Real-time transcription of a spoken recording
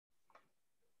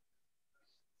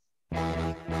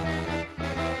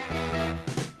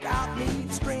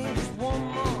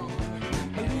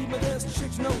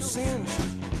sin,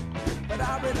 but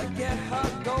I better get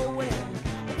her going.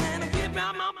 And then I give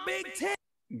out my Big Ten.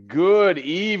 Good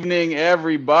evening,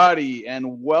 everybody,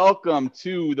 and welcome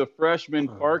to the Freshman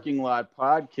Parking Lot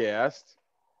Podcast.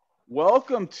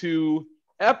 Welcome to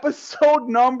episode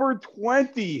number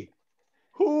 20.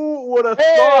 Who would have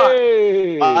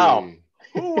thought? Wow.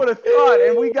 Who would have thought?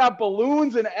 And we got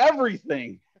balloons and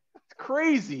everything. It's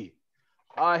crazy.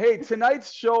 Hey,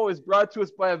 tonight's show is brought to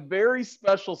us by a very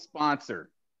special sponsor.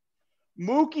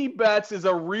 Mookie Betts is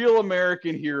a real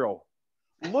American hero.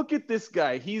 Look at this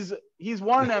guy. He's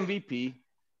won an MVP.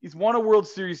 He's won a World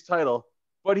Series title,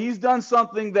 but he's done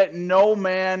something that no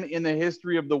man in the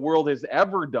history of the world has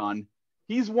ever done.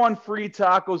 He's won free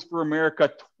tacos for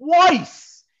America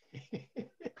twice.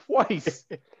 Twice.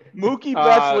 Mookie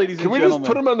Betts, ladies and gentlemen. Can we just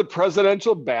put him on the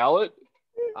presidential ballot?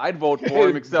 I'd vote for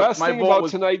him, except best my thing vote about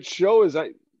was tonight's show is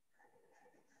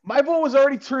my vote was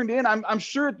already turned in. I'm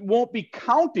sure it won't be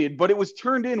counted, but it was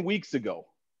turned in weeks ago.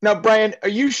 Now, Brian, are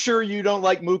you sure you don't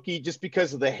like Mookie just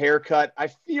because of the haircut? I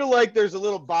feel like there's a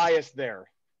little bias there.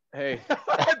 Hey,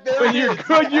 when you're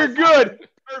good, you're good.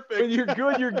 Perfect. When you're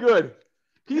good, you're good.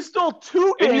 He stole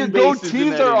two and your bases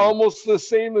goatees are almost the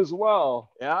same as well.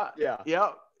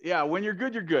 Yeah. When you're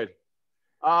good, you're good.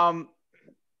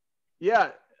 Yeah.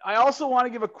 I also want to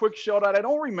give a quick shout out. I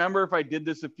don't remember if I did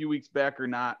this a few weeks back or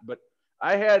not, but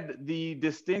I had the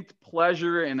distinct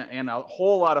pleasure and a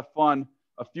whole lot of fun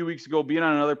a few weeks ago being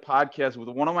on another podcast with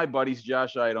one of my buddies,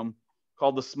 Josh Idom,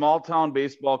 called the Small Town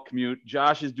Baseball Commute.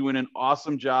 Josh is doing an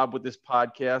awesome job with this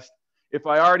podcast. If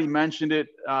I already mentioned it,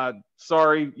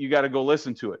 sorry, you got to go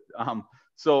listen to it.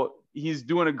 So he's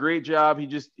doing a great job.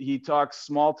 He talks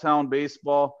small town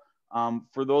baseball.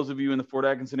 For those of you in the Fort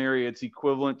Atkinson area, it's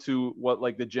equivalent to what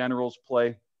like the Generals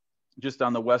play just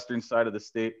on the western side of the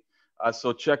state.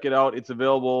 So check it out. It's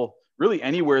available really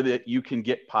anywhere that you can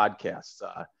get podcasts.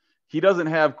 He doesn't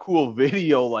have cool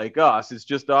video like us. It's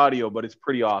just audio, but it's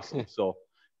pretty awesome. So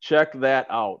check that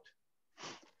out.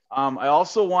 I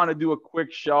also want to do a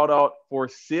quick shout out for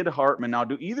Sid Hartman. Now,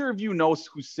 do either of you know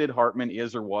who Sid Hartman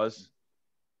is or was?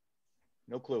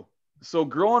 No clue. So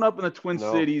growing up in the Twin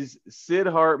Cities, Sid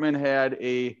Hartman had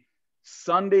a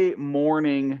Sunday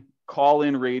morning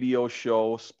call-in radio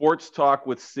show, Sports Talk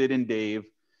with Sid and Dave.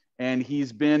 And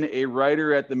he's been a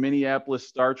writer at the Minneapolis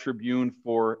Star-Tribune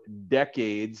for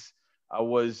decades.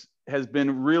 Has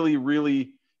been really,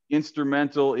 really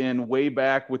instrumental in way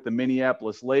back with the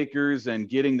Minneapolis Lakers and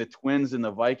getting the Twins and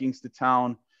the Vikings to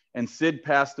town. And Sid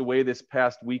passed away this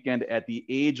past weekend at the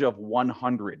age of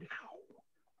 100.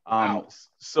 Wow.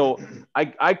 So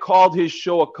I called his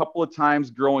show a couple of times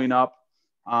growing up.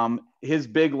 His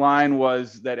big line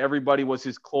was that everybody was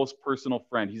his close personal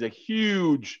friend. He's a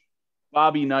huge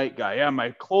Bobby Knight guy. Yeah,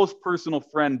 my close personal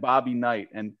friend, Bobby Knight.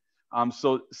 And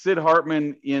so Sid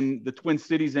Hartman in the Twin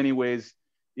Cities anyways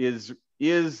is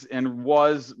and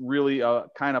was really a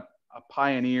kind of a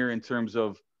pioneer in terms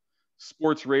of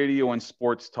sports radio and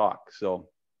sports talk. So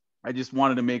I just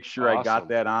wanted to make sure I got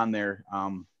that on there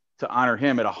to honor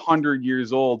him at 100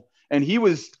 years old. And he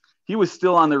was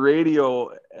still on the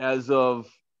radio as of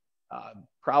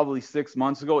probably 6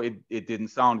 months ago. It didn't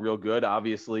sound real good,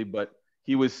 obviously, but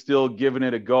he was still giving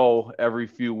it a go every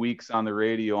few weeks on the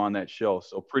radio on that show.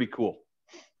 So pretty cool.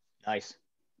 Nice.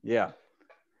 Yeah.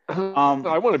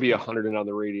 I want to be 100 and on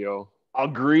the radio.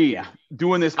 Agree.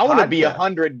 Doing this. I want to be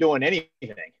 100 doing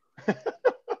anything.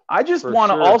 I just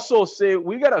want to also say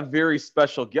we got a very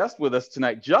special guest with us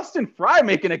tonight. Justin Fry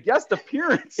making a guest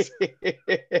appearance.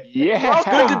 Yeah.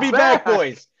 Good to be back,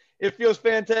 boys. It feels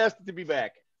fantastic to be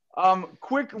back.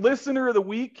 Quick listener of the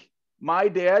week. My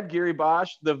dad, Gary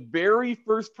Bosch, the very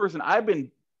first person, I've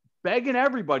been begging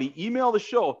everybody, email the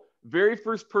show. Very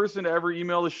first person to ever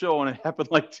email the show, and it happened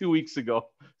like 2 weeks ago.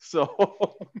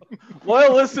 So,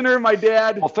 loyal listener, my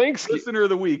dad. Well, thanks. Listener of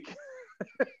the week.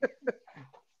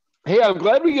 Hey, I'm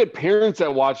glad we get parents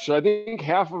that watch. I think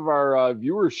half of our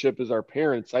viewership is our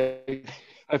parents. I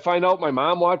find out my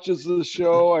mom watches the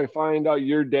show. I find out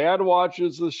your dad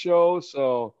watches the show.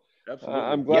 So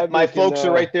I'm glad my folks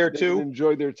are right there too.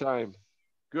 Enjoy their time.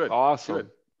 Good. Awesome. Good.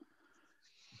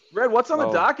 Red, what's on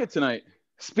the docket tonight?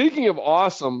 Speaking of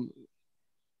awesome,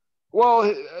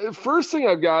 well, first thing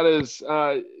I've got is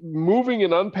moving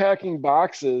and unpacking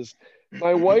boxes.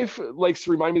 My wife likes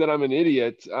to remind me that I'm an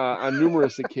idiot on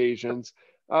numerous occasions.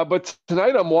 But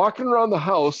tonight I'm walking around the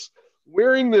house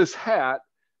wearing this hat,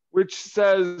 which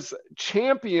says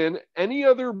Champion Any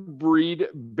Other Breed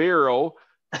Barrow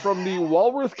from the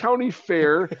Walworth County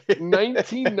Fair,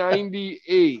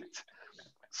 1998.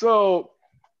 So,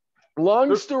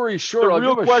 long story short, the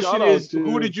real question is,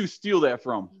 who did you steal that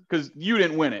from? Because you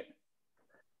didn't win it.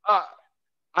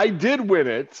 I did win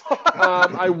it.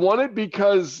 I won it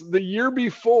because the year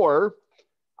before,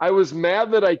 I was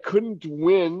mad that I couldn't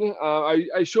win.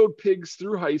 I showed pigs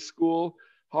through high school.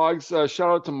 Hogs, shout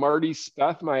out to Marty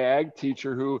Speth, my ag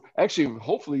teacher, who actually,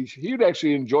 hopefully, he'd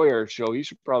actually enjoy our show. He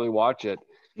should probably watch it.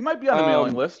 He might be on the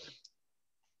mailing list.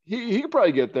 He could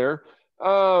probably get there.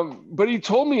 But he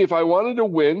told me if I wanted to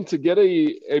win, to get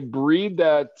a breed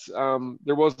that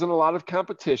there wasn't a lot of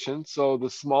competition. So the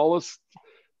smallest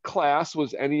class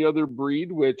was any other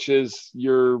breed, which is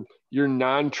your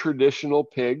non-traditional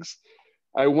pigs.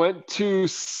 I went to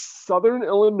Southern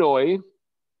Illinois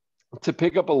to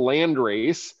pick up a land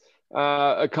race.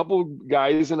 A couple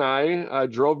guys and I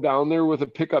drove down there with a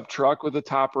pickup truck with a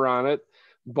topper on it,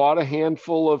 bought a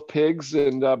handful of pigs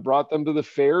and brought them to the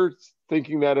fair,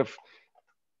 thinking that if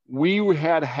we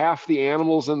had half the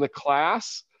animals in the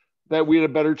class, that we had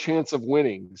a better chance of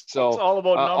winning. So it's all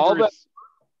about numbers.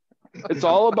 It's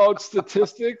all about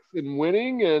statistics and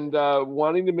winning and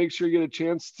wanting to make sure you get a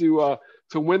chance to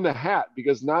win the hat,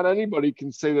 because not anybody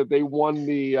can say that they won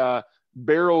the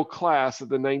barrel class at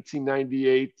the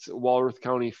 1998 Walworth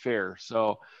County Fair.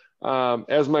 So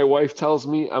as my wife tells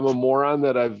me, I'm a moron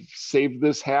that I've saved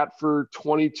this hat for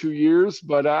 22 years,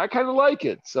 but I kind of like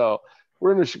it. So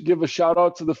we're going to give a shout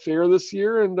out to the fair this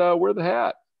year and wear the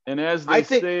hat. And as they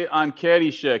say on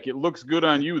Caddyshack, it looks good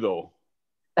on you, though.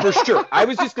 For sure. I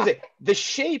was just going to say, the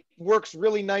shape works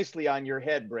really nicely on your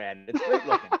head, Brad. It's great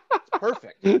looking. It's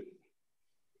perfect.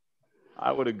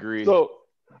 I would agree. So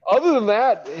other than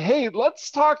that, hey,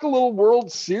 let's talk a little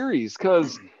World Series,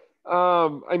 because,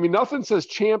 I mean, nothing says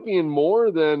champion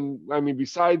more than, I mean,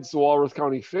 besides the Walworth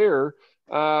County Fair,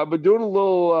 but doing a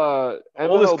little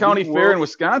oldest MLB county fair World in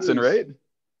Wisconsin, Series. right?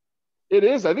 It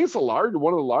is. I think it's one of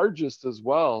the largest as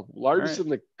well. Largest in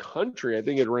the country. I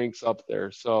think it ranks up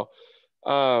there. So,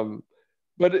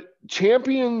 but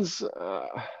champions,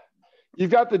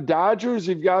 you've got the Dodgers,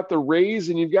 you've got the Rays,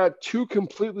 and you've got two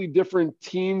completely different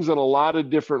teams in a lot of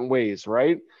different ways,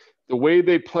 right? The way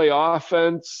they play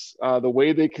offense, the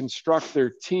way they construct their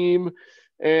team,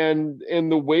 and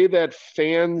the way that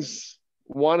fans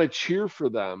want to cheer for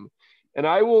them. And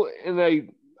I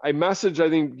messaged, I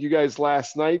think, you guys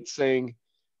last night saying,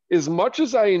 as much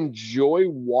as I enjoy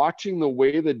watching the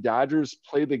way the Dodgers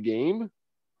play the game,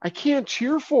 I can't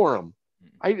cheer for them.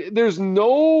 There's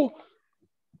no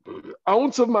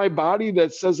ounce of my body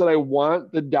that says that I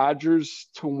want the Dodgers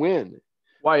to win.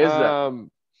 Why is that?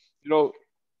 You know,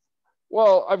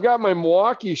 well, I've got my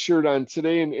Milwaukee shirt on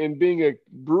today, and being a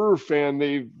Brewer fan,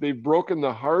 they've broken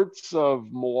the hearts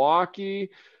of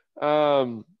Milwaukee.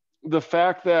 The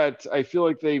fact that I feel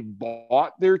like they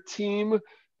bought their team,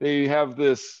 they have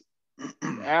this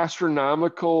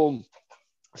astronomical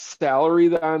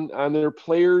salary on their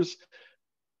players,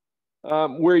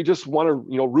 where you just want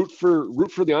to root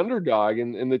for the underdog,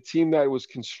 and the team that was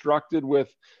constructed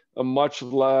with a much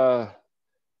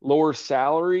lower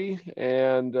salary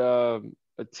and a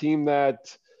team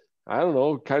that, I don't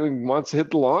know, kind of wants to hit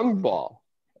the long ball,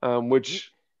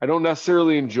 which I don't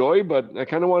necessarily enjoy, but I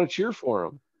kind of want to cheer for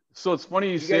them. So it's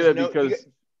funny you say that because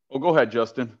go ahead,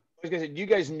 Justin. I was gonna say, do you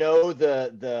guys know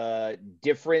the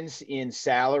difference in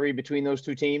salary between those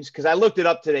two teams? Because I looked it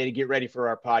up today to get ready for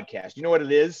our podcast. You know what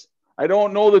it is? I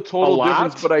don't know the total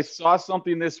difference, but I saw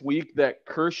something this week that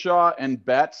Kershaw and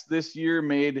Betts this year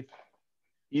made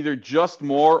either just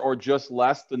more or just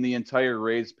less than the entire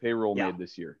Rays payroll made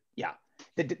this year. Yeah.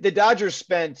 The Dodgers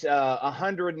spent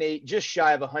just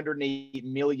shy of $108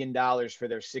 million for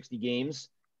their 60 games.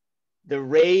 The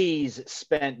Rays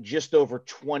spent just over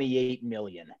 $28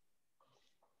 million.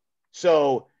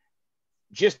 So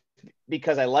just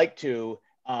because I like to,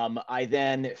 I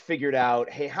then figured out,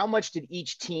 hey, how much did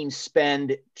each team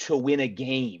spend to win a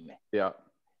game? Yeah.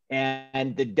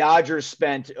 And the Dodgers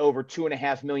spent over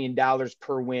 $2.5 million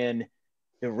per win.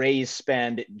 The Rays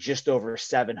spend just over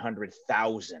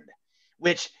 $700,000,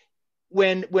 which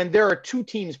when there are two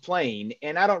teams playing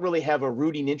and I don't really have a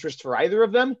rooting interest for either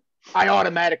of them, I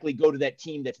automatically go to that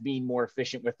team that's being more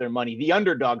efficient with their money. The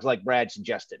underdogs, like Brad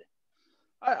suggested.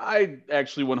 I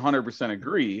actually 100%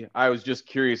 agree. I was just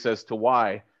curious as to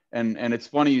why. And it's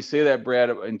funny you say that, Brad,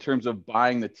 in terms of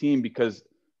buying the team, because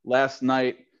last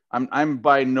night I'm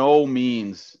by no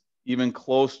means even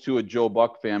close to a Joe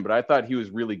Buck fan, but I thought he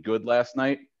was really good last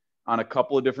night on a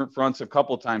couple of different fronts. A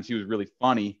couple of times he was really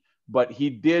funny, but he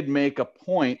did make a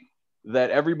point that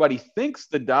everybody thinks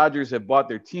the Dodgers have bought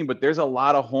their team, but there's a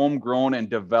lot of homegrown and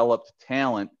developed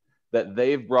talent that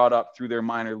they've brought up through their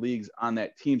minor leagues on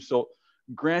that team. So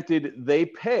granted, they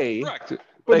pay, correct,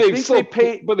 but they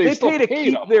pay to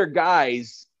keep their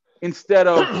guys instead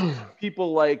of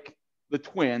people like the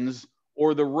Twins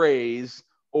or the Rays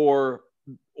or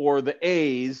the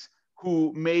A's,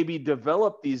 who maybe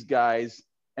develop these guys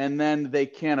and then they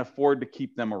can't afford to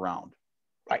keep them around.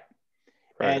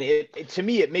 Right. And to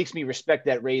me, it makes me respect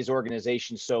that Rays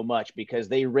organization so much, because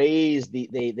they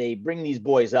they bring these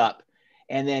boys up,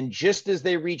 and then just as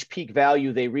they reach peak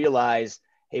value, they realize,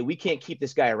 hey, we can't keep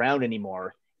this guy around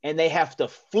anymore, and they have to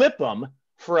flip them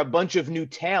for a bunch of new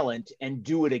talent and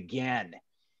do it again.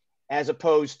 As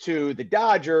opposed to the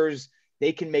Dodgers,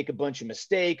 they can make a bunch of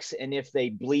mistakes, and if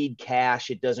they bleed cash,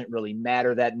 it doesn't really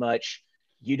matter that much.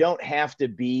 You don't have to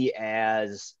be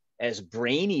as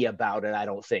brainy about it, I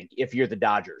don't think, if you're the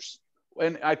Dodgers.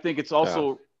 And I think it's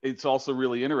also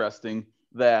really interesting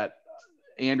that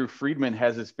Andrew Friedman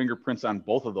has his fingerprints on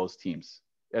both of those teams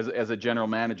as a general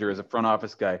manager, as a front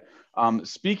office guy.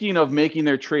 Speaking of making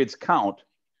their trades count,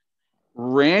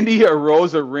 Randy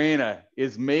Arozarena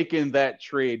is making that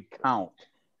trade count.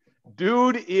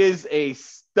 Dude is a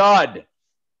stud,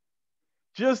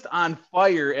 just on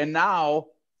fire. And now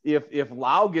if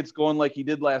Lau gets going like he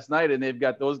did last night, and they've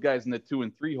got those guys in the 2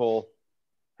 and 3 hole,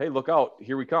 hey, look out.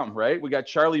 Here we come, right? We got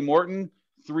Charlie Morton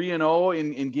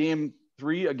 3-0 in game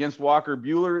 3 against Walker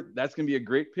Buehler. That's going to be a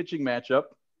great pitching matchup.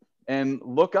 And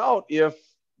look out if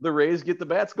the Rays get the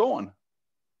bats going.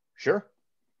 Sure.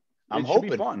 I'm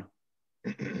hoping. Should be fun.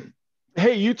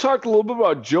 Hey, you talked a little bit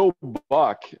about Joe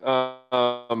Buck,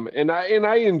 and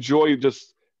I enjoy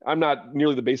just. I'm not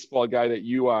nearly the baseball guy that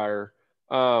you are,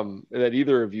 that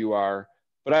either of you are,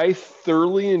 but I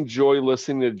thoroughly enjoy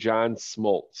listening to John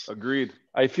Smoltz. Agreed.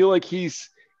 I feel like he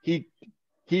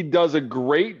does a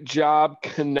great job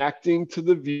connecting to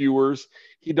the viewers.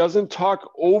 He doesn't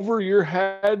talk over your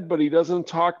head, but he doesn't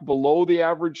talk below the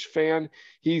average fan.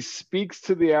 He speaks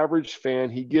to the average fan.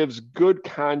 He gives good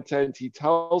content. He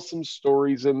tells some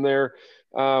stories in there.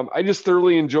 I just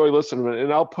thoroughly enjoy listening to it,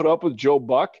 and I'll put up with Joe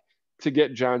Buck to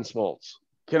get John Smoltz.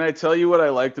 Can I tell you what I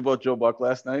liked about Joe Buck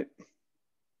last night?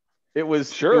 It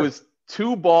was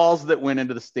 2 balls that went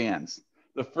into the stands.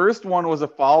 The first one was a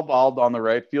foul ball down the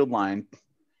right field line,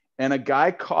 and a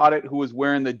guy caught it who was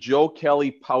wearing the Joe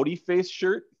Kelly pouty face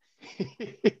shirt.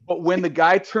 But when the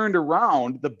guy turned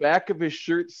around, the back of his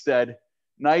shirt said,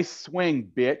 "Nice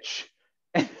swing, bitch."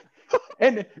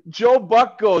 And Joe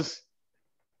Buck goes,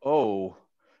 "Oh."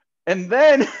 And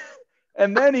then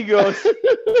he goes,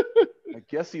 "I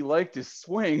guess he liked his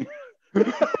swing."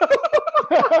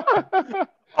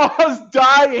 I was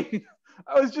dying.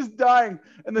 I was just dying.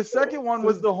 And the second one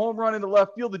was the home run into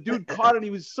left field. The dude caught it, and he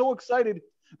was so excited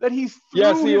that he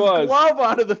threw his glove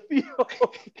onto the field.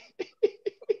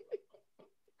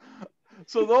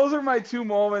 So those are my 2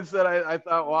 moments that I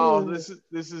thought, wow,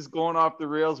 this is going off the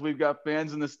rails. We've got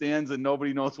fans in the stands, and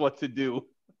nobody knows what to do.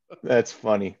 That's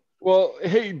funny. Well,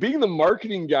 hey, being the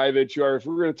marketing guy that you are, if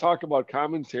we're going to talk about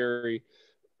commentary,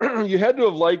 you had to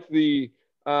have liked the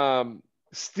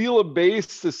steal a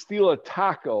base to steal a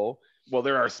taco. Well,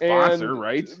 they're our sponsor,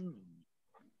 right?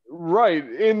 Right.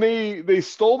 And they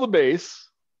stole the base.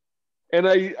 And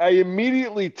I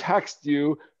immediately text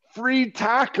you, free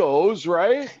tacos,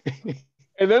 right?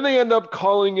 And then they end up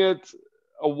calling it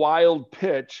a wild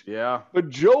pitch. Yeah. But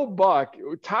Joe Buck,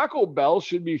 Taco Bell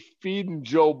should be feeding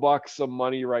Joe Buck some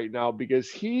money right now, because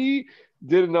he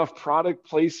did enough product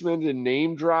placement and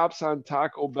name drops on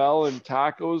Taco Bell and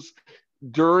tacos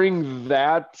during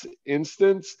that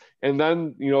instance. And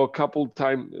then, a couple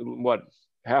times,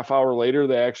 half hour later,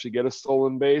 they actually get a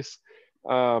stolen base.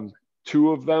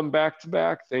 2 of them back to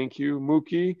back. Thank you,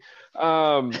 Mookie.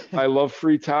 I love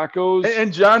free tacos.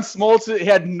 And John Smoltz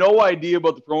had no idea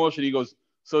about the promotion. He goes,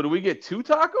 "So do we get 2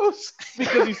 tacos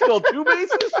because he stole 2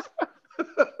 bases?"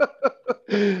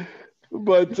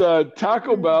 But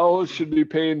Taco Bell should be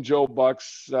paying Joe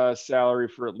Buck's salary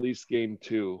for at least game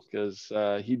 2, because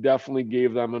he definitely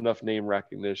gave them enough name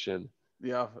recognition.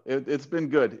 Yeah, it's been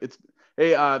good.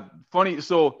 Funny.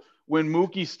 So when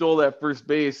Mookie stole that first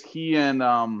base, he and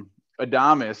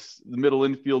Adames, the middle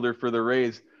infielder for the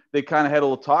Rays, they kind of had a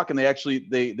little talk, and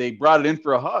they brought it in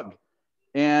for a hug.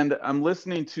 And I'm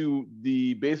listening to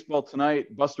the Baseball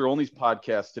Tonight, Buster Olney's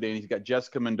podcast today, and he's got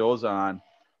Jessica Mendoza on,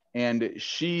 and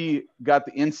she got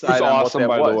the inside She's on awesome, what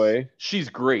that by was. the way. She's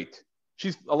great.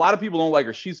 A lot of people don't like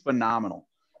her. She's phenomenal.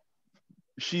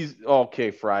 She's okay,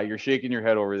 Fry. You're shaking your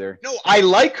head over there. No, I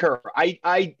like her.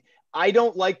 I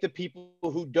don't like the people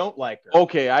who don't like her.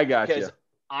 Okay, I got you. Because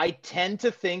I tend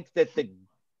to think that the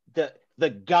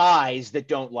guys that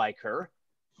don't like her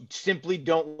simply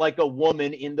don't like a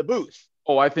woman in the booth.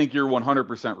 Oh, I think you're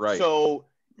 100% right. So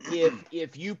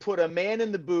if you put a man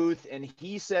in the booth and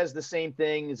he says the same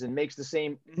things and makes the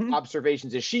same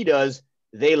observations as she does,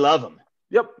 they love him.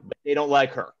 Yep. But they don't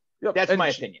like her. Yep. That's my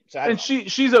opinion. So and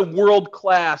she's a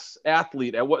world-class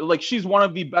athlete. She's one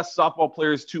of the best softball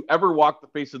players to ever walk the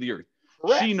face of the earth.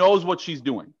 Correct. She knows what she's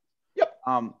doing. Yep.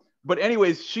 But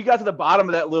anyways, she got to the bottom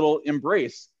of that little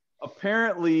embrace.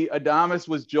 Apparently, Adames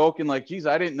was joking like, geez,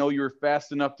 I didn't know you were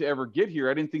fast enough to ever get here.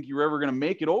 I didn't think you were ever going to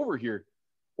make it over here.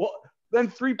 Well, then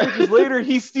 3 pitches later,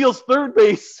 he steals third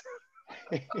base.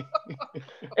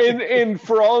 and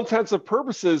for all intents and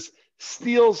purposes,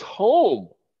 steals home.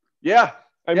 Yeah.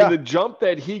 I mean, the jump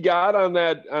that he got on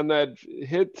that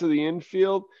hit to the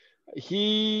infield,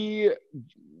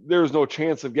 there was no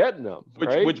chance of getting him.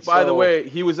 Which, by the way,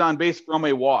 he was on base from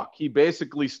a walk. He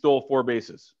basically stole 4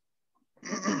 bases.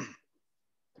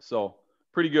 So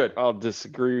pretty good. I'll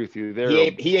disagree with you there.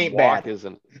 He ain't bad.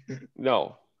 Isn't.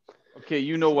 No. Okay,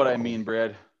 you know what I mean,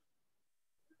 Brad.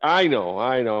 I know.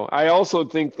 I also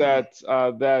think that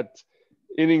that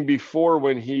inning before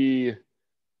when he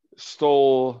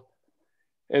stole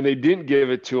and they didn't give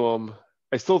it to him,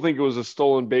 I still think it was a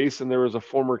stolen base, and there was a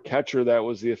former catcher that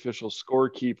was the official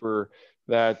scorekeeper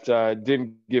that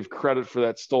didn't give credit for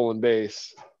that stolen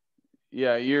base.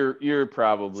 Yeah, you're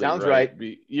probably Sounds right.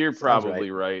 You're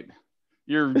probably right.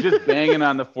 You're just banging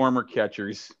on the former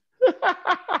catchers.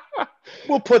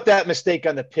 We'll put that mistake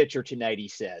on the pitcher tonight, he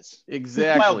says.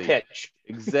 Exactly. Wild pitch.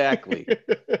 Exactly.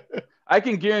 I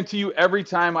can guarantee you every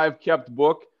time I've kept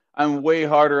book, I'm way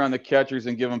harder on the catchers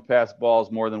and give them pass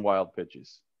balls more than wild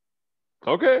pitches.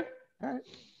 Okay. All right.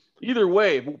 Either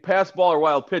way, pass ball or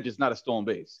wild pitch is not a stolen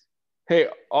base. Hey,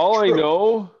 all True. I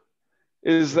know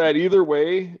is that either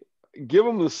way, give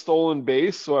them the stolen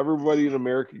base so everybody in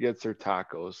America gets their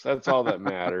tacos. That's all that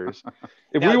matters.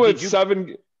 If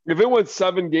it went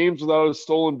 7 games without a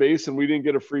stolen base and we didn't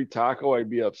get a free taco, I'd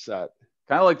be upset.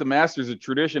 Kind of like the Masters, a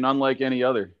tradition unlike any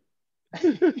other.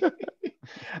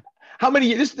 How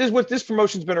many? This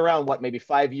promotion's been around maybe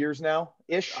 5 years now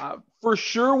ish. For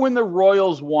sure, when the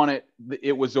Royals won it,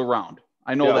 it was around.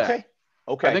 I know that.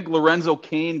 Okay. I think Lorenzo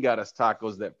Cain got us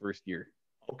tacos that first year.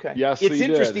 Okay. Yes, it's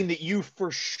interesting that you for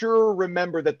sure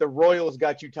remember that the Royals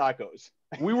got you tacos.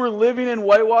 We were living in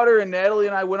Whitewater, and Natalie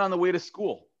and I went on the way to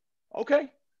school.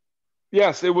 Okay.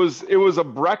 Yes, it was a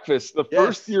breakfast. The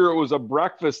first year it was a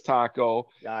breakfast taco.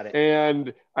 Got it.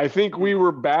 And I think we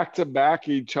were back to back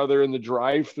each other in the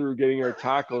drive-through getting our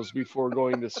tacos before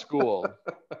going to school.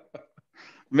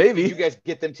 Maybe. Did you guys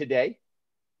get them today?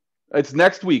 It's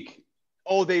next week.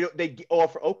 Oh, they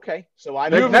offer. Okay, so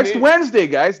next Wednesday,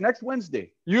 guys. Next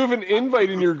Wednesday. You have an invite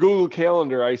in your Google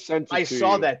Calendar. I sent it to you. I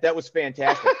saw that. That was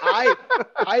fantastic.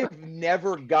 I've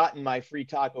never gotten my free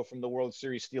taco from the World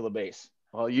Series Steal a Base.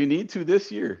 Well, you need to this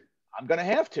year. I'm gonna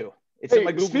have to. It's in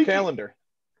my Google Calendar.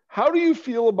 How do you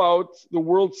feel about the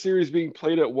World Series being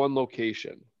played at one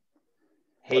location?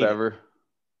 Whatever.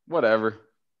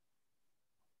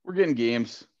 We're getting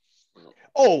games.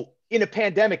 Oh, in a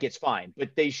pandemic, it's fine,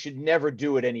 but they should never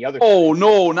do it any other time. Oh,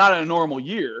 no, not in a normal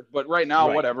year. But right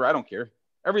now, whatever. I don't care.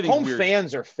 Everything's home weird.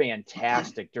 fans are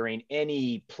fantastic during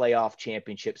any playoff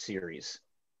championship series.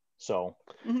 So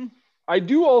I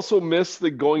do also miss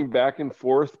the going back and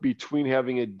forth between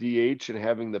having a DH and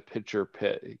having the pitcher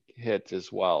hit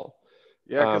as well.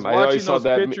 Yeah, because watching those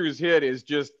pitchers hit is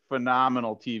just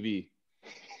phenomenal TV.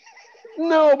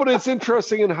 No, but it's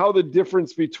interesting in how the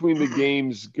difference between the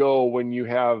games go when you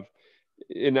have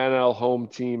an NL home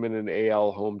team and an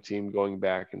AL home team going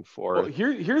back and forth. Well,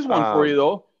 here's one for you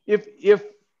though. If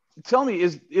tell me,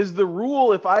 is the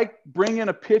rule if I bring in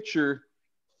a pitcher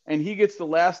and he gets the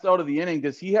last out of the inning,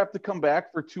 does he have to come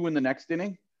back for 2 in the next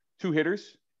inning? 2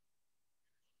 hitters?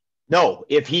 No,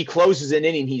 if he closes an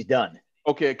inning, he's done.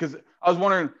 Okay, because I was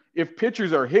wondering if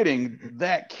pitchers are hitting,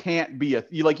 that can't be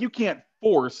you can't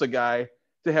force a guy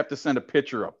to have to send a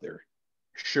pitcher up there.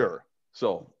 Sure.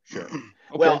 Okay.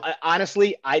 Well,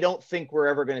 honestly, I don't think we're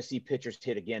ever going to see pitchers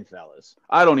hit again, fellas.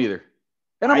 I don't either.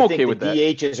 And I'm okay with that.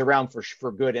 DH is around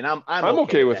for good, and I'm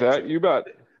okay with that. You bet.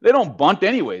 They don't bunt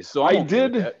anyways, so I'm okay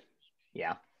with that.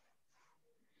 Yeah.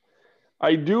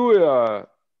 I do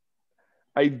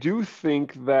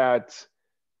think that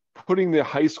putting the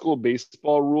high school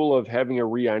baseball rule of having a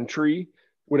re-entry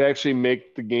would actually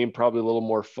make the game probably a little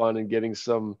more fun and getting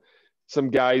some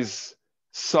guys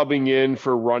subbing in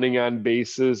for running on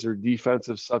bases or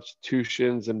defensive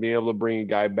substitutions and being able to bring a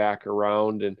guy back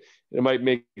around. And it might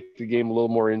make the game a little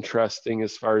more interesting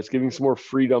as far as giving some more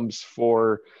freedoms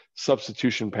for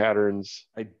substitution patterns.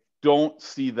 I don't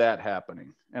see that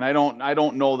happening. And I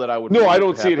don't know that I would. No, I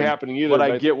don't see it happening either. But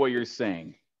I get what you're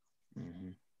saying.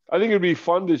 I think it'd be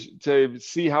fun to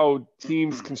see how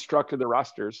teams constructed the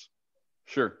rosters.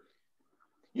 Sure.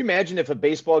 You imagine if a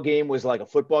baseball game was like a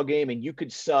football game and you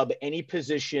could sub any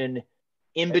position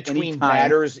in between Anytime.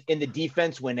 batters in the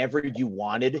defense whenever you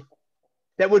wanted.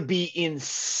 That would be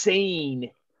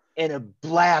insane and a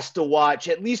blast to watch,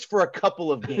 at least for a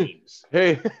couple of games.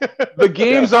 Hey, the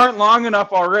games aren't long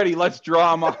enough already. Let's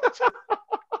draw them out.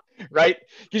 Right?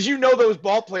 Because you know those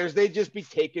ball players, they'd just be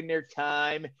taking their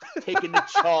time, taking the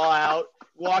chaw out,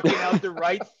 walking out the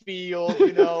right field,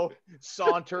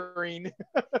 sauntering.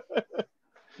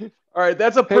 All right,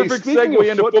 that's a perfect speaking segue of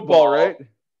into football, right?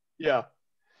 Yeah.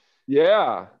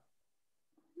 Yeah.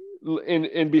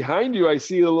 And behind you, I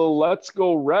see a little Let's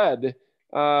Go Red.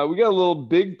 We got a little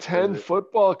Big Ten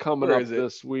football coming Where up is it?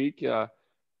 this week. Yeah.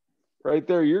 Right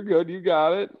there. You're good. You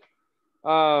got it.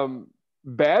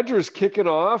 Badgers kicking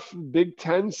off Big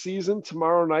Ten season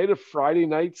tomorrow night, a Friday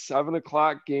night,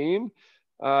 7:00 game.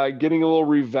 Getting a little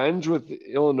revenge with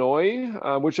Illinois,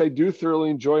 which I do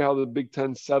thoroughly enjoy how the Big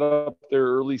Ten set up their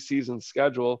early season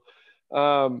schedule.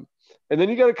 And then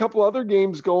you got a couple other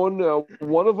games going,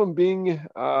 one of them being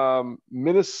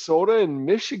Minnesota and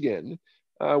Michigan,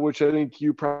 which I think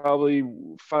you probably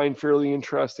find fairly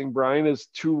interesting, Brian, as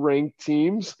two ranked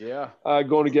teams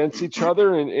going against each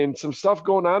other and some stuff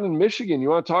going on in Michigan. You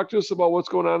want to talk to us about what's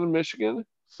going on in Michigan?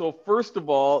 So first of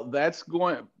all,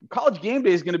 College Game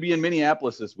Day is going to be in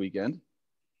Minneapolis this weekend.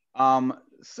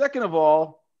 Second of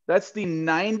all, that's the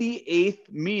 98th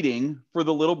meeting for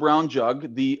the Little Brown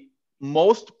Jug, the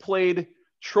most played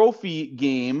trophy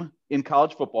game in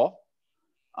college football.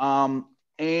 And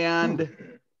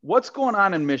what's going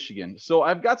on in Michigan? So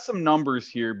I've got some numbers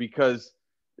here because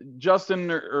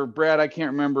Justin or Brad, I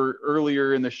can't remember,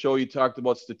 earlier in the show you talked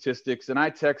about statistics, and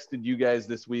I texted you guys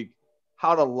this week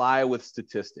how to lie with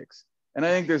statistics. And I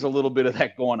think there's a little bit of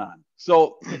that going on.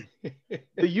 So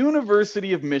the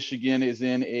University of Michigan is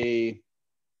in a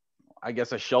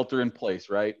shelter in place,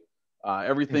 right?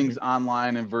 Everything's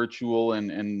online and virtual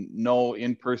and no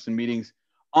in-person meetings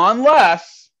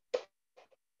unless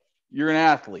you're an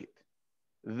athlete.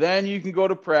 Then you can go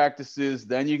to practices.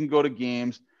 Then you can go to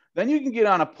games. Then you can get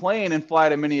on a plane and fly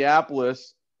to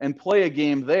Minneapolis and play a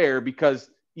game there because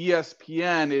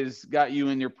ESPN has got you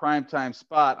in your primetime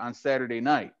spot on Saturday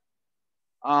night.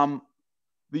 The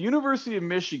University of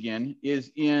Michigan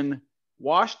is in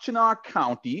Washtenaw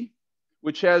County,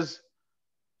 which has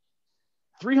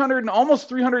almost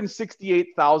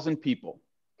 368,000 people.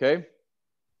 Okay.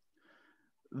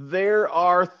 There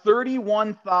are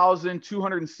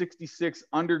 31,266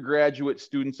 undergraduate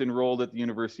students enrolled at the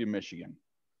University of Michigan.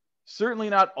 Certainly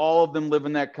not all of them live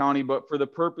in that county, but for the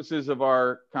purposes of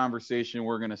our conversation,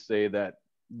 we're going to say that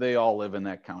they all live in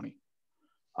that county.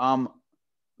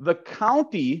 The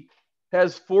county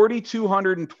has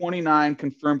 4,229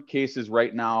 confirmed cases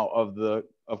right now of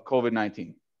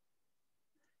COVID-19.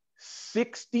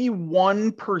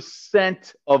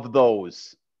 61% of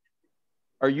those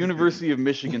are University of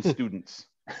Michigan students.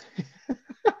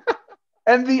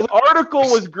 And the article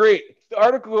was great. The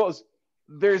article goes,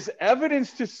 there's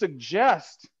evidence to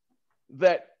suggest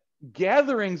that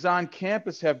gatherings on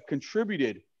campus have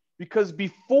contributed because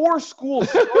before school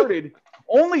started,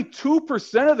 only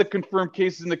 2% of the confirmed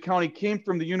cases in the county came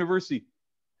from the university.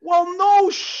 Well, no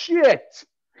shit.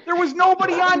 There was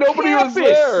nobody on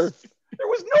campus. There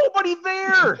was nobody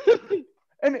there.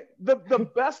 And the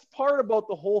best part about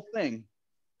the whole thing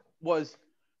was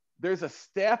there's a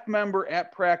staff member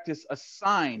at practice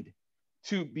assigned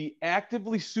to be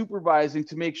actively supervising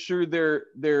to make sure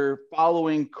they're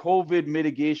following COVID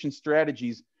mitigation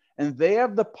strategies. And they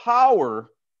have the power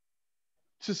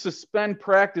to suspend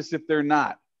practice if they're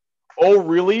not. Oh,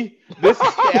 really? This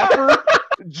staffer,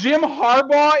 Jim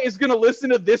Harbaugh, is going to listen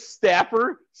to this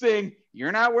staffer saying,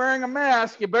 you're not wearing a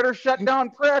mask. You better shut down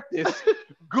practice.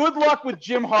 Good luck with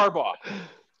Jim Harbaugh.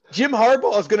 Jim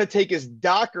Harbaugh is going to take his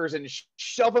Dockers and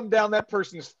shove them down that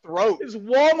person's throat. His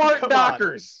Walmart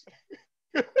Dockers.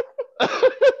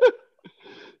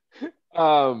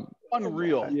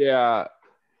 Unreal. Yeah.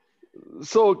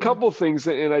 So a couple of things,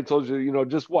 and I told you,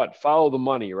 just follow the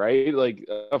money, right? Like,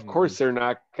 of course, they're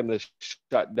not going to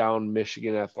shut down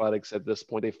Michigan athletics at this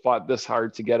point. They fought this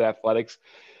hard to get athletics.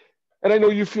 And I know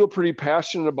you feel pretty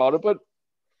passionate about it, but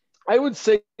I would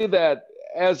say that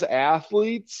as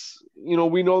athletes,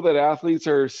 we know that athletes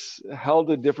are held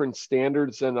to different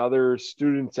standards than other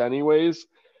students anyways.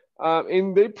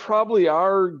 And they probably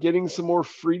are getting some more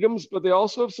freedoms, but they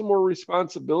also have some more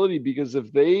responsibility because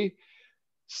if they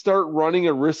start running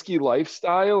a risky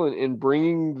lifestyle and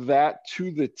bringing that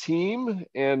to the team,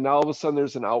 and now all of a sudden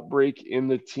there's an outbreak in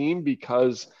the team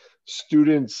because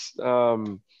students,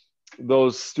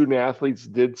 those student athletes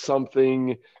did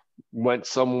something, went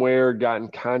somewhere, got in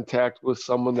contact with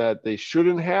someone that they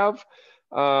shouldn't have,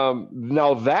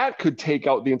 Now that could take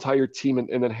out the entire team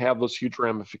and then have those huge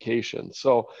ramifications.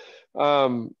 So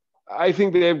I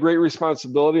think they have great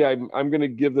responsibility. I'm going to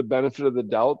give the benefit of the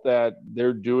doubt that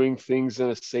they're doing things in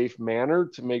a safe manner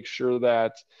to make sure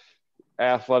that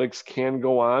athletics can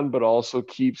go on, but also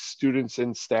keep students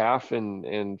and staff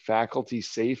and faculty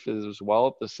safe as well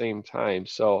at the same time.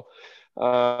 So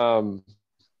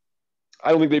I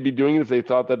don't think they'd be doing it if they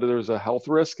thought that there's a health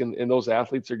risk and those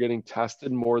athletes are getting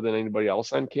tested more than anybody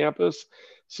else on campus.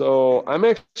 So I'm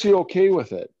actually okay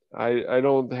with it. I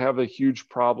don't have a huge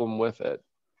problem with it.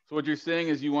 So what you're saying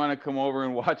is you want to come over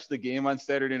and watch the game on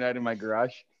Saturday night in my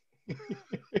garage?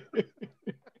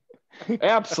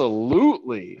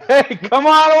 Absolutely. Hey, come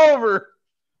on over.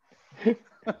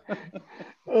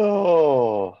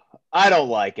 Oh, I don't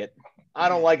like it. I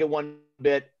don't like it one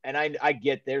bit. And I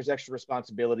get there's extra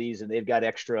responsibilities and they've got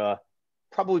extra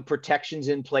probably protections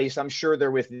in place. I'm sure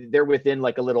they're within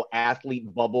like a little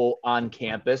athlete bubble on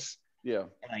campus. Yeah.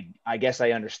 And I guess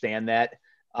I understand that.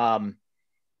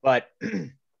 But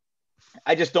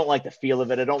I just don't like the feel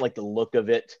of it. I don't like the look of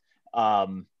it.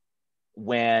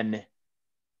 When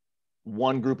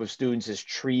one group of students is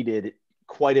treated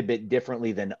quite a bit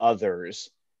differently than others,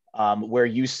 where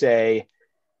you say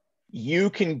you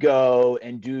can go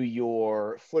and do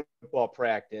your football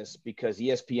practice because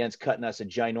ESPN's cutting us a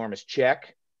ginormous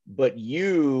check, but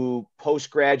you,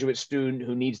 postgraduate student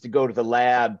who needs to go to the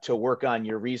lab to work on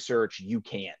your research, you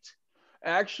can't.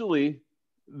 Actually,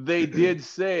 they did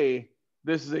say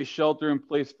this is a shelter in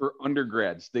place for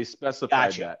undergrads. They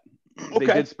specified that. Okay.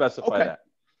 They did specify that.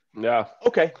 Yeah.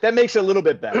 Okay. That makes it a little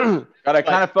bit better. God, I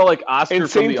kind of felt like Oscar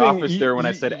from The Office there when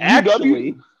I said,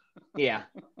 actually. Yeah.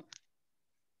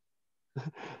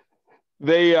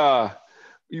 They,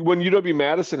 when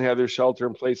UW-Madison had their shelter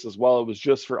in place as well, it was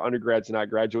just for undergrads and not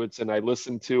graduates. And I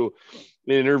listened to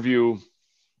an interview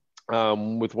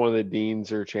with one of the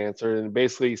deans or chancellor, and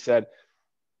basically said,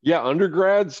 yeah,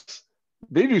 undergrads,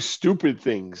 they do stupid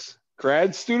things.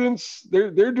 Grad students,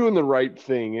 they're doing the right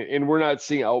thing, and we're not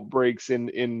seeing outbreaks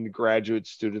in graduate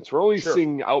students. We're only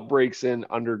seeing outbreaks in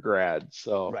undergrads.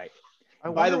 So, right.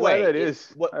 By the way, that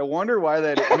is. I wonder why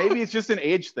that is. Maybe it's just an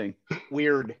age thing.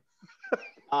 Weird.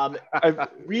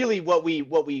 Really, what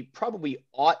we probably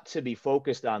ought to be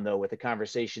focused on, though, with the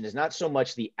conversation is not so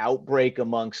much the outbreak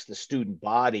amongst the student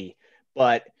body,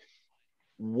 but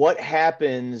what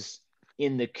happens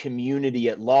in the community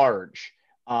at large.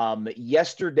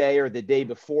 Yesterday or the day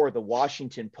before, the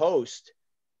Washington Post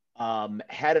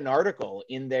had an article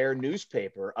in their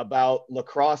newspaper about La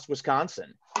Crosse,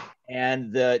 Wisconsin.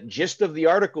 And the gist of the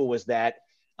article was that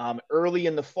early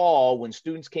in the fall, when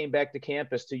students came back to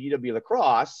campus to UW La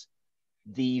Crosse,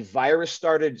 the virus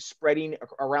started spreading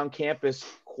around campus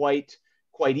quite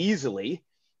easily.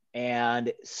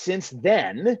 And since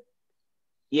then,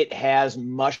 it has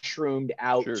mushroomed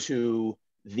out to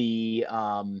the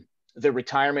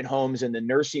retirement homes and the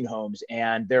nursing homes.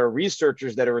 And there are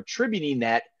researchers that are attributing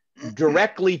that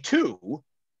directly to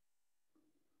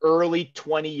early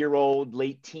 20-year-old,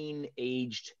 late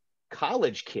teen-aged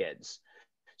college kids.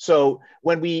 So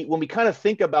when we kind of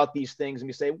think about these things and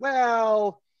we say,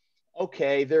 well,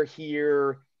 okay, they're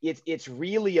here. It's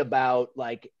really about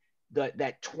like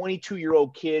that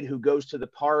 22-year-old kid who goes to the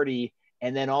party,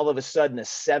 and then all of a sudden a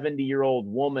 70-year-old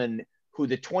woman who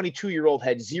the 22-year-old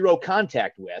had zero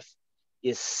contact with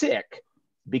is sick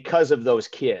because of those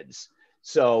kids.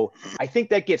 So I think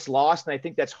that gets lost, and I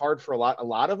think that's hard for a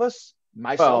lot of us,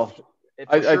 myself,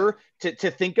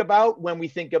 to think about when we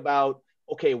think about,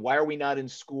 okay, why are we not in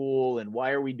school and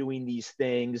why are we doing these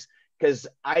things? Because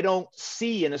I don't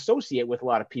see and associate with a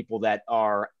lot of people that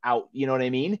are out, you know what I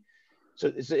mean?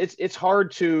 So it's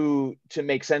hard to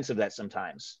make sense of that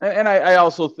sometimes. And I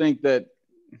also think that,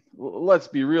 let's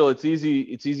be real, it's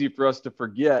easy for us to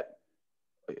forget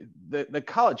that the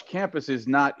college campus is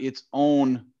not its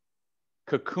own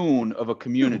cocoon of a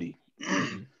community.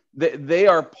 They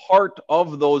are part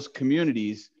of those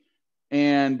communities.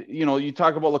 And, you know, you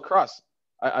talk about La Crosse.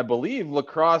 I believe La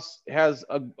Crosse has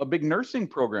a big nursing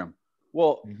program.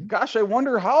 Well, gosh, I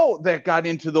wonder how that got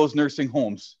into those nursing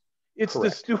homes. It's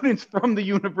correct. The students from the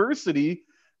university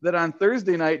that on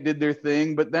Thursday night did their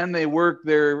thing, but then they work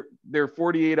their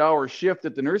 48-hour shift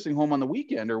at the nursing home on the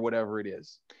weekend or whatever it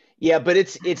is. Yeah, but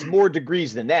it's more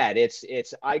degrees than that.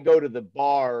 It's I go to the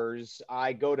bars,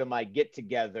 I go to my get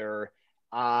together,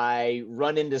 I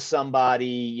run into somebody,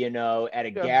 you know, at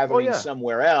a gathering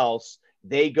somewhere else.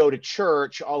 They go to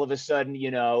church all of a sudden,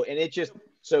 you know, and it just,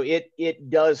 so it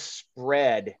does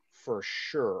spread for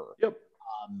sure. Yep.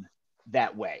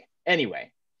 That way.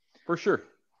 Anyway. For sure.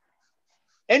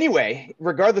 Anyway,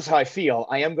 regardless how I feel,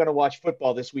 I am going to watch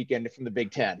football this weekend from the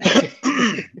Big Ten.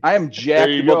 I am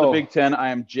jacked about the Big Ten. I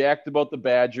am jacked about the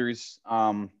Badgers.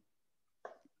 Can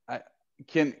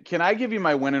I give you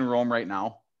my win in Rome right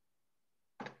now?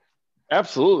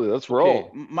 Absolutely. Let's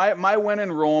roll. Okay. My win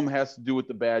in Rome has to do with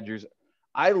the Badgers.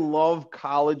 I love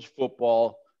college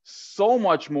football so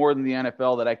much more than the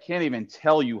NFL that I can't even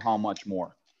tell you how much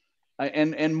more.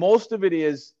 And most of it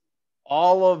is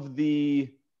all of the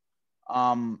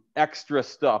extra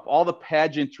stuff, all the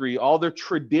pageantry, all their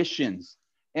traditions.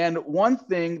 And one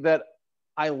thing that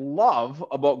I love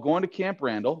about going to Camp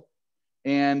Randall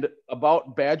and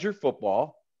about Badger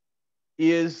football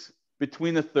is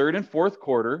between the third and fourth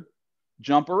quarter,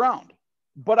 jump around.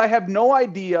 But I have no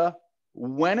idea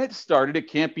when it started. It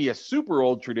can't be a super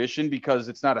old tradition because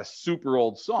it's not a super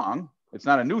old song. It's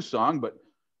not a new song, but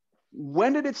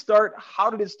when did it start? How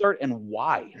did it start? And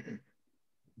why?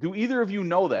 Do either of you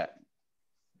know that?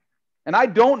 And I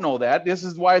don't know that. This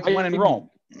is why it's when in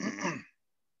Rome.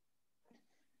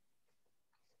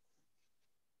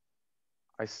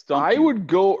 I would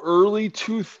go early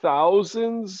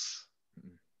 2000s.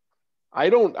 I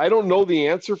don't know the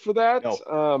answer for that.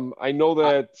 No. I know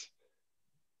that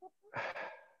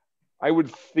I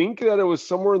would think that it was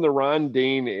somewhere in the Ron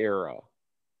Dane era.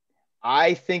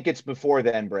 I think it's before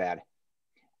then, Brad.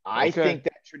 I think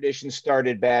that tradition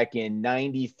started back in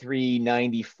 93,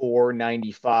 94,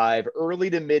 95, early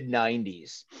to mid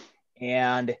 90s.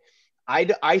 And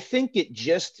I think it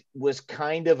just was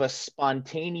kind of a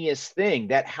spontaneous thing.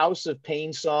 That House of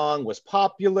Pain song was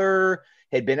popular,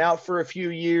 had been out for a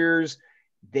few years.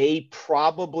 They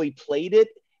probably played it,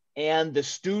 and the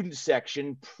student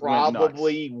section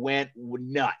probably went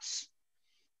nuts.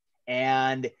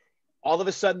 And all of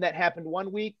a sudden that happened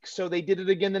one week, so they did it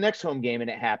again the next home game, and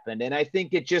it happened. And I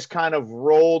think it just kind of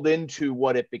rolled into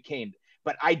what it became.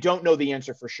 But I don't know the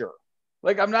answer for sure.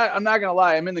 Like, I'm not gonna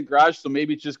lie, I'm in the garage, so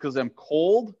maybe it's just because I'm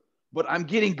cold, but I'm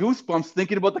getting goosebumps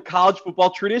thinking about the college football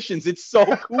traditions. It's so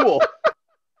cool.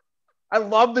 I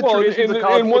love the traditions of college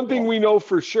football. And one thing we know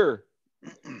for sure,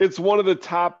 it's one of the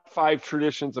top 5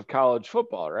 traditions of college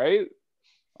football, right?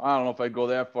 I don't know if I go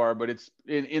that far, but it's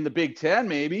in the Big Ten,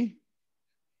 maybe.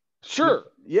 Sure.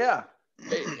 Yeah.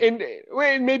 And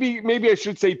maybe I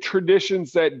should say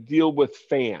traditions that deal with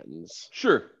fans.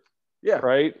 Sure. Yeah.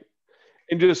 Right.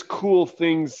 And just cool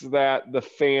things that the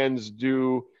fans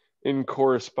do in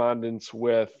correspondence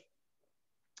with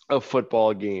a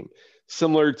football game.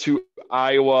 Similar to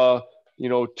Iowa,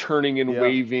 turning and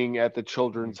waving at the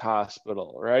Children's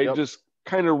Hospital, right? Yep. Just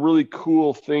kind of really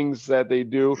cool things that they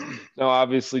do. Now,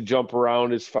 obviously, jump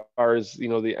around as far as,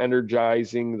 the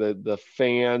energizing, the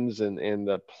fans and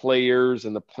the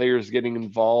players getting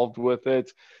involved with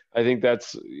it. I think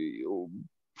that's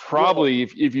probably,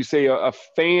 if you say a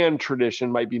fan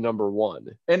tradition, might be number one.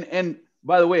 And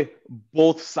by the way,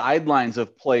 both sidelines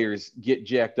of players get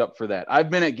jacked up for that. I've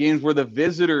been at games where the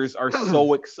visitors are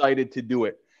so excited to do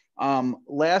it.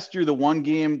 Last year, the one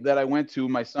game that I went to,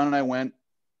 my son and I went,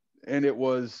 and it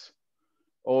was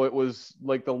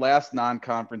like the last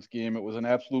non-conference game. It was an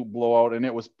absolute blowout, and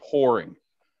it was pouring.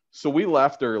 So we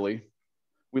left early.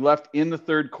 We left in the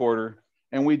third quarter,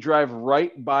 and we drive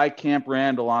right by Camp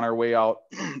Randall on our way out,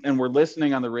 and we're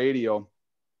listening on the radio,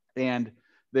 and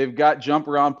they've got Jump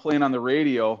Around playing on the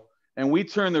radio, and we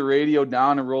turned the radio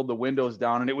down and rolled the windows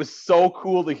down, and it was so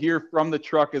cool to hear from the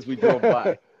truck as we drove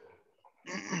by.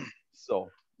 So,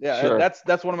 yeah, sure.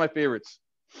 That's one of my favorites.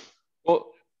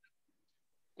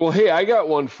 Well, hey, I got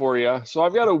one for you. So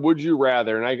I've got a would you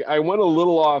rather, and I went a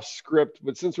little off script,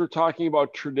 but since we're talking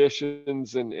about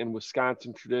traditions and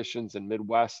Wisconsin traditions and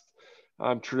Midwest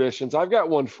traditions, I've got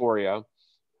one for you.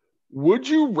 Would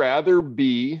you rather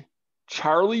be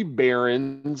Charlie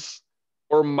Behrens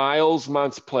or Miles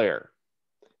Montpelier?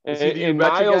 And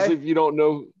Miles, guy? If you don't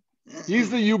know, he's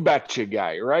the You Betcha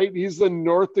guy, right? He's the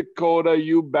North Dakota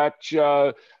You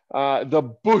Betcha,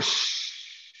 the Bush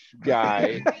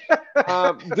guy. Did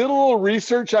a little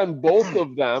research on both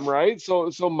of them, right? So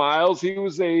Miles, he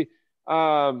was a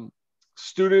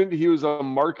student. He was a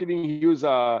marketing. He was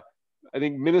I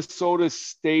think Minnesota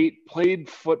State, played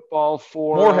football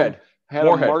for Moorhead. Had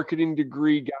a marketing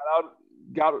degree.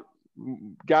 Got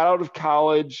out of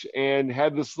college and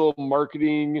had this little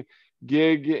marketing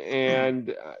gig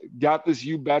and got this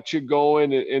You Betcha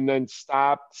going, and then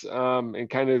stopped and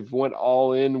kind of went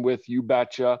all in with You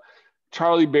Betcha.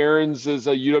 Charlie Behrens is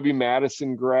a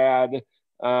UW-Madison grad,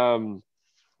 kind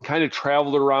of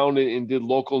traveled around and did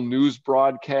local news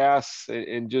broadcasts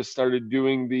and just started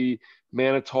doing the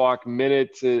Manitowoc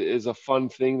Minute is a fun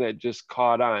thing that just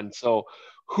caught on. So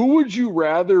who would you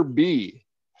rather be,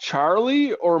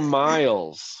 Charlie or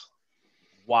Miles?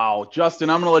 Wow. Justin,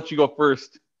 I'm going to let you go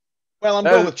first. Well, I'm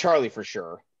going with Charlie for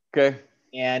sure. Okay.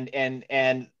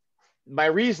 And my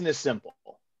reason is simple.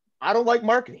 I don't like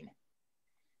marketing.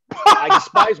 I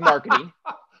despise marketing.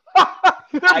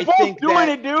 I think doing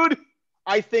it, dude.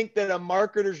 I think that a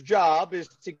marketer's job is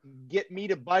to get me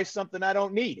to buy something I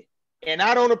don't need, and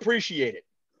I don't appreciate it.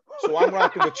 So I'm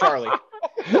rocking with Charlie.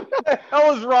 What the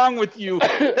hell is wrong with you?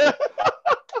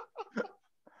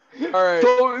 All right.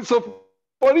 So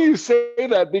funny you say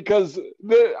that, because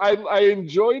I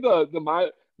enjoy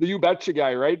the You Betcha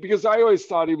guy, right? Because I always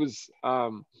thought he was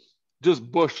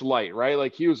just Bush Light, right?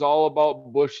 Like he was all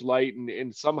about Bush Light,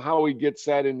 and somehow he gets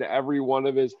that into every one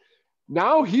of his.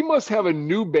 Now he must have a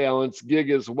New Balance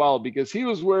gig as well, because he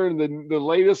was wearing the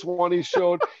latest one he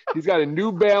showed. He's got a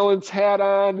New Balance hat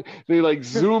on. They like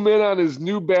zoom in on his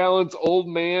New Balance old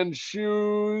man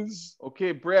shoes.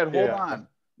 Okay, Brad, hold on.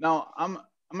 Now I'm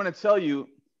going to tell you,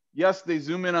 yes, they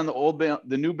zoom in on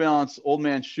the New Balance old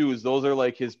man shoes. Those are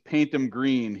like his paint them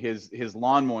green, his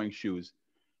lawn mowing shoes.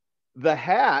 The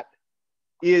hat,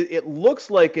 it looks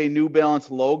like a New Balance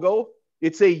logo.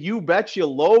 It's a You Betcha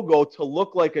logo to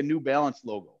look like a New Balance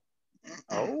logo.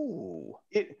 Oh.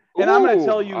 And I'm going to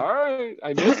tell you. All right,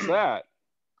 I missed that.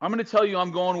 I'm going to tell you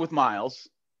I'm going with Miles.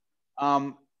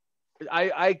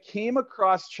 I came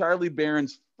across Charlie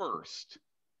Barron's first,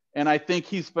 and I think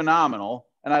he's phenomenal.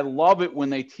 And I love it when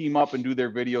they team up and do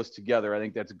their videos together. I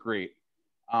think that's great.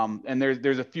 And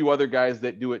there's a few other guys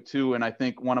that do it too. And I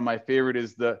think one of my favorite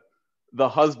is the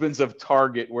husbands of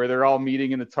Target, where they're all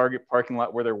meeting in the Target parking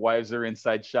lot where their wives are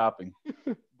inside shopping.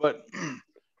 But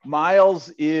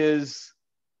Miles is,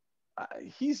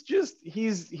 he's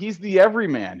the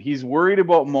everyman. He's worried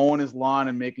about mowing his lawn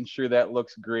and making sure that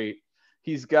looks great.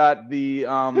 He's got the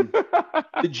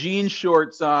jean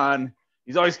shorts on.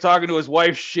 He's always talking to his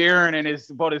wife Sharon and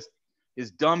about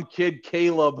his dumb kid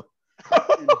Caleb.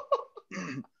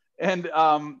 And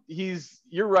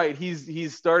you're right.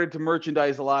 He's started to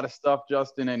merchandise a lot of stuff,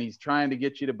 Justin, and he's trying to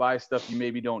get you to buy stuff you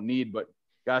maybe don't need, but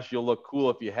gosh, you'll look cool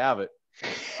if you have it.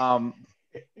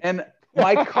 And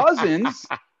my cousins,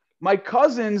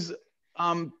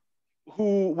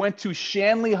 who went to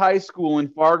Shanley High School in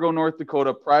Fargo, North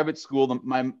Dakota, private school.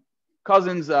 My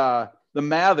cousins, the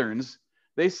Matherns,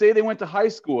 they say they went to high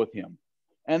school with him.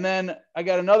 And then I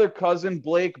got another cousin,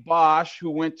 Blake Bosch, who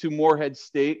went to Moorhead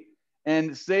State,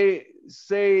 and say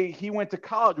he went to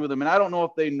college with him. And I don't know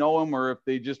if they know him or if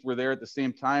they just were there at the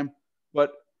same time,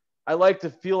 but I like to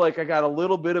feel like I got a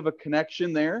little bit of a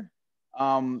connection there.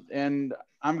 And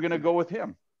I'm going to go with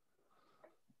him.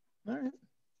 All right.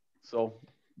 So,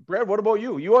 Brad, what about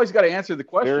you? You always got to answer the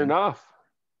question. Fair enough.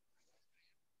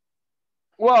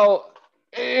 Well,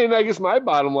 and I guess my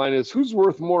bottom line is, who's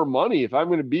worth more money if I'm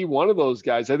going to be one of those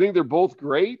guys? I think they're both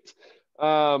great.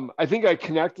 I think I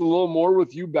connect a little more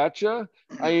with You Betcha.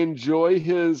 I enjoy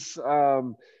his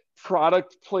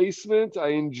product placement. I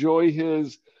enjoy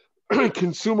his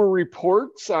consumer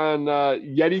reports on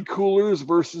Yeti coolers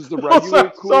versus the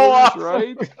regular coolers, so awesome.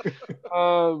 Right?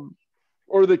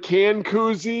 Or the can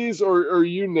koozies, or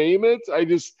you name it.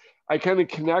 I kind of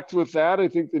connect with that. I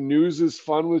think the news is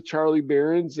fun with Charlie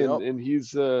Barron's, and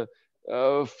he's a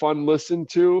fun listen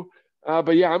to.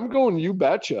 But yeah, I'm going You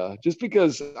Betcha, just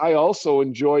because I also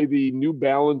enjoy the New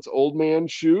Balance old man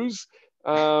shoes.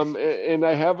 And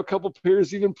I have a couple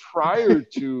pairs even prior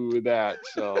to that.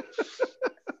 So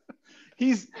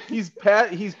he's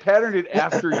patterned it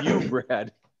after you,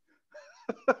 Brad.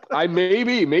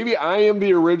 Maybe I am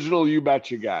the original You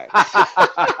Betcha guy.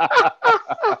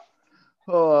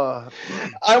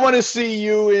 I want to see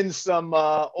you in some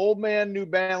old man New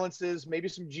Balances, maybe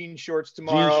some jean shorts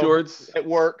tomorrow. Jean shorts at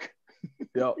work.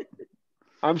 Yep.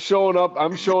 I'm showing up.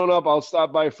 I'll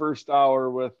stop by first hour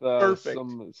with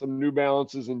some New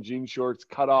Balances and jean shorts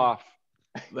cut off.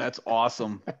 That's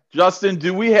awesome. Justin,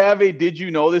 do we have a Did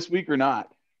You Know this week or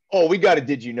not? Oh, we got a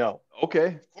Did You Know. Okay.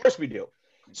 Of course we do.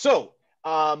 So,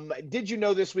 did you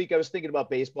know this week I was thinking about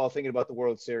baseball, thinking about the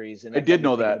World Series, and I did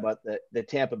know that about the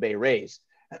Tampa Bay Rays.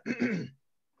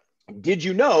 Did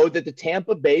you know that the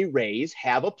Tampa Bay Rays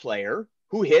have a player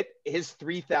who hit his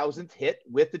 3,000th hit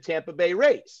with the Tampa Bay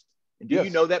Rays? And do you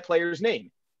know that player's name?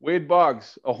 Wade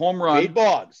Boggs, a home run. Wade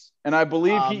Boggs. And I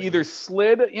believe he either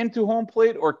slid into home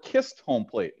plate or kissed home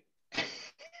plate.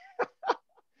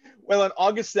 Well, on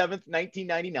August 7th,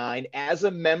 1999, as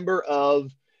a member of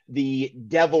the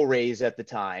Devil Rays at the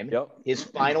time, his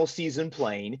final season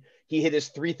playing, he hit his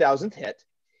 3,000th hit.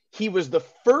 He was the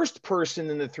first person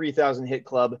in the 3,000 hit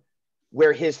club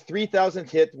where his 3,000th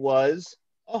hit was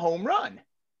a home run.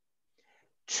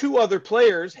 2 other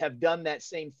players have done that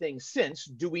same thing since.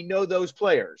 Do we know those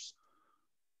players?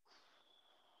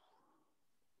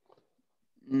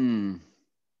 Two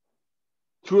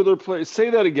other players. Say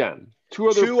that again. Two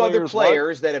other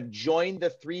players that have joined the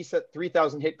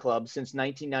 3,000 hit club since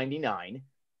 1999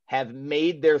 have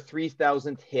made their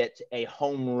 3,000th hit a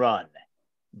home run.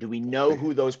 Do we know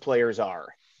who those players are?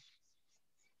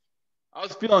 I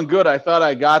was feeling good. I thought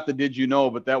I got the did you know,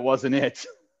 but that wasn't it.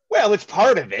 Well, it's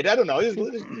part of it. I don't know. There's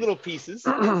little pieces.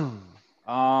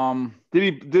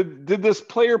 Did this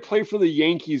player play for the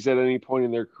Yankees at any point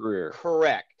in their career?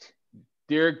 Correct.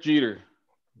 Derek Jeter.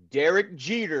 Derek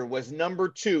Jeter was number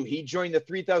 2. He joined the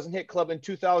 3,000 hit club in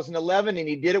 2011, and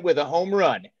he did it with a home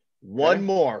run. One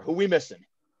more. Who we missing?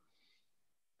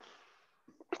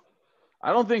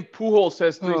 I don't think Pujols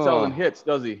has 3,000 hits,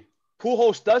 does he?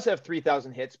 Pujols does have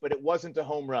 3,000 hits, but it wasn't a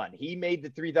home run. He made the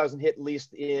 3,000 hit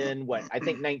list in I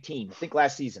think 19. I think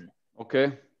last season.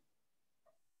 Okay.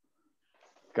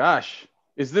 Gosh,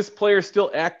 is this player still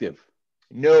active?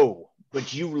 No,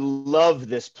 but you love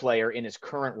this player in his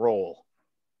current role.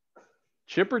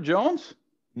 Chipper Jones?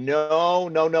 No,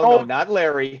 not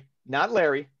Larry. Not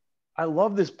Larry. I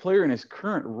love this player in his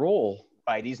current role.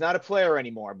 Right, he's not a player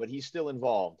anymore, but he's still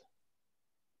involved.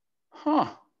 Huh.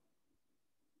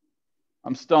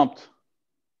 I'm stumped.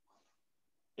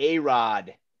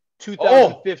 A-Rod,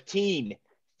 2015,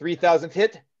 3,000th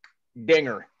hit,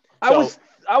 dinger. I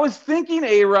was thinking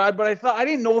A-Rod, but I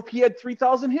didn't know if he had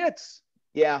 3,000 hits.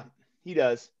 Yeah, he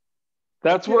does.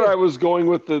 That's where I was going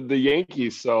with the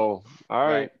Yankees. So, all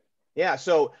right. Yeah,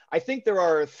 so I think there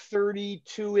are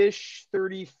 32-ish,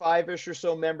 35-ish or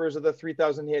so members of the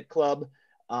 3,000 hit club.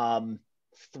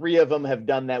 3 of them have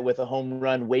done that with a home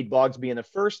run. Wade Boggs being the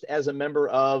first as a member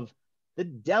of the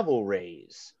Devil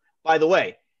Rays. By the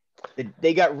way,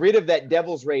 they got rid of that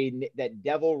Devil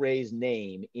Rays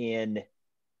name in,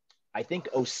 I think,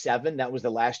 2007. That was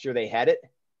the last year they had it.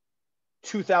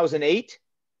 2008,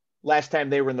 last time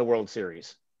they were in the World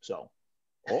Series. So,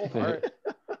 all right.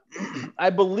 I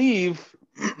believe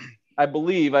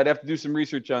I'd have to do some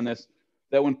research on this,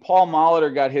 that when Paul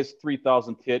Molitor got his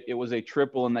 3,000th hit, it was a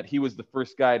triple, and that he was the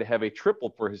first guy to have a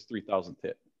triple for his 3,000th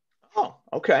hit. Oh,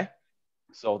 okay.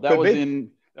 So that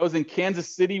was in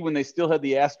Kansas City when they still had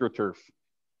the AstroTurf.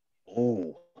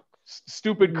 Oh,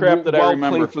 stupid crap that I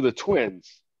remember. Playing for the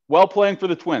Twins. Playing for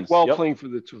the Twins. Playing for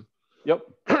the Twins. Yep.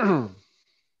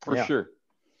 For sure.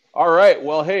 All right.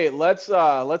 Well, hey, let's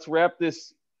wrap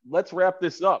this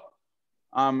up.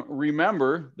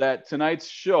 Remember that tonight's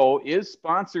show is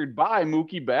sponsored by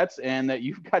Mookie Betts, and that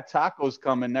you've got tacos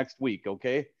coming next week.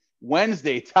 Okay.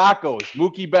 Wednesday tacos,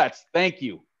 Mookie Betts. Thank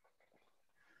you.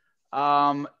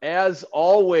 As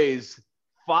always,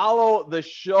 follow the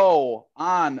show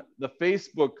on the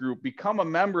Facebook group. Become a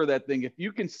member of that thing. If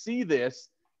you can see this,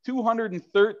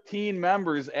 213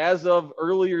 members as of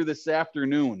earlier this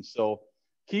afternoon. So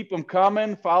keep them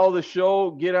coming. Follow the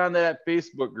show. Get on that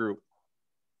Facebook group.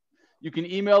 You can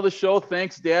email the show.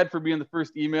 Thanks, Dad, for being the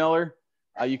first emailer.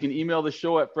 You can email the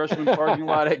show at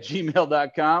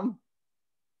freshmanparkinglot@gmail.com.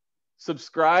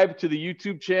 Subscribe to the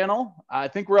YouTube channel. I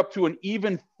think we're up to an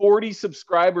even 40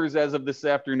 subscribers as of this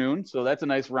afternoon. So that's a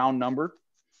nice round number.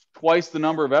 Twice the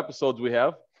number of episodes we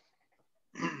have.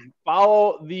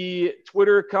 Follow the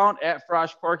Twitter account at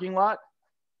Frosh Parking Lot.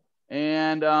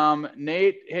 And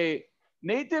Nate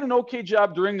did an okay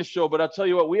job during the show, but I'll tell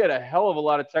you what, we had a hell of a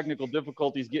lot of technical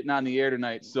difficulties getting on the air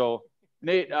tonight. So,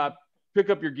 Nate,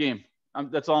 pick up your game.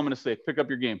 That's all I'm going to say. Pick up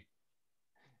your game.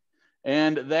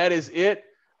 And that is it.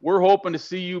 We're hoping to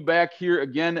see you back here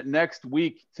again next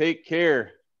week. Take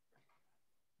care.